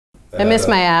I miss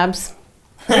my abs.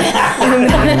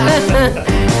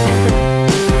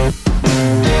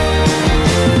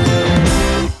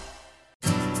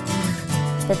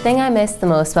 The thing I miss the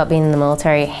most about being in the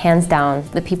military, hands down,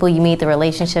 the people you meet, the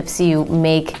relationships you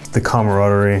make. The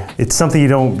camaraderie. It's something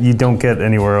you don't get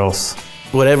anywhere else.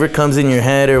 Whatever comes in your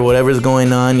head or whatever's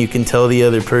going on, you can tell the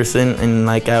other person. And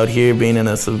like out here, being in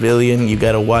a civilian, you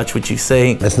gotta watch what you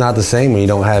say. It's not the same when you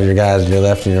don't have your guys to your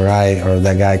left and your right, or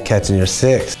that guy catching your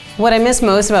six. What I miss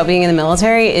most about being in the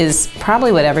military is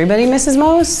probably what everybody misses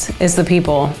most, is the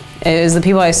people. It is the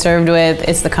people I served with,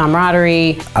 it's the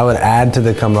camaraderie. I would add to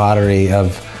the camaraderie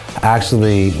of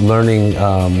actually learning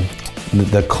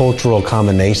the cultural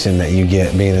combination that you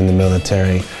get being in the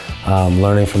military.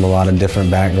 Learning from a lot of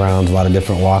different backgrounds, a lot of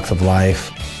different walks of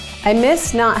life. I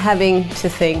miss not having to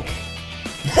think.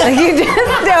 Like you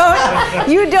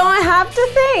don't have to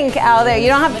think out there. You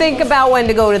don't have to think about when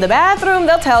to go to the bathroom,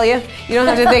 they'll tell you. You don't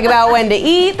have to think about when to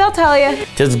eat, they'll tell you.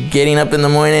 Just getting up in the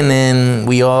morning and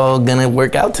we all gonna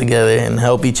work out together and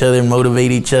help each other,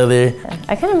 motivate each other.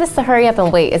 I kind of miss the hurry up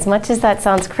and wait, as much as that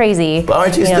sounds crazy. But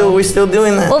aren't we're still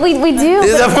doing that? Well, we do.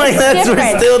 We're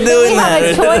still doing that.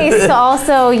 We have a choice to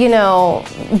also, you know,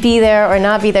 be there or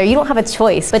not be there. You don't have a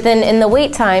choice. But then in the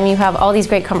wait time, you have all these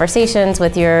great conversations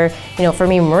with your, you know, for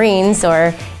me, Marines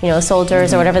or, you know,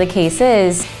 soldiers or whatever the case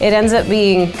is. It ends up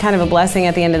being kind of a blessing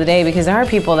at the end of the day, because there are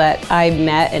people that I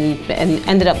met and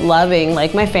ended up loving,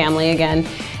 like my family again,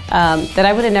 that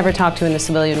I would have never talked to in the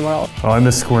civilian world. Oh, I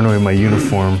miss squaring away my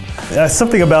uniform.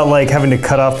 Something about like having to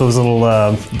cut off those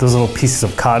little pieces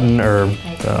of cotton, or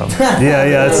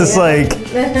yeah. It's just like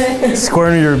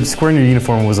squaring your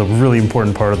uniform was a really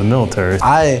important part of the military.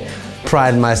 I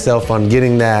pride myself on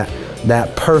getting that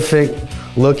perfect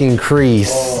looking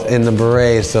crease in the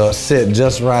beret, so it sit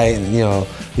just right. You know,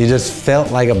 you just felt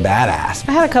like a badass.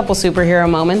 I had a couple superhero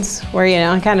moments where, you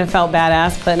know, I kind of felt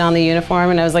badass putting on the uniform,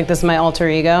 and I was like, this is my alter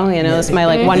ego, you know, this is my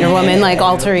like Wonder Woman like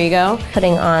alter ego.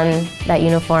 Putting on that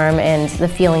uniform and the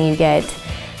feeling you get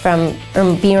from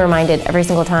being reminded every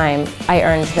single time, I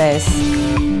earned this.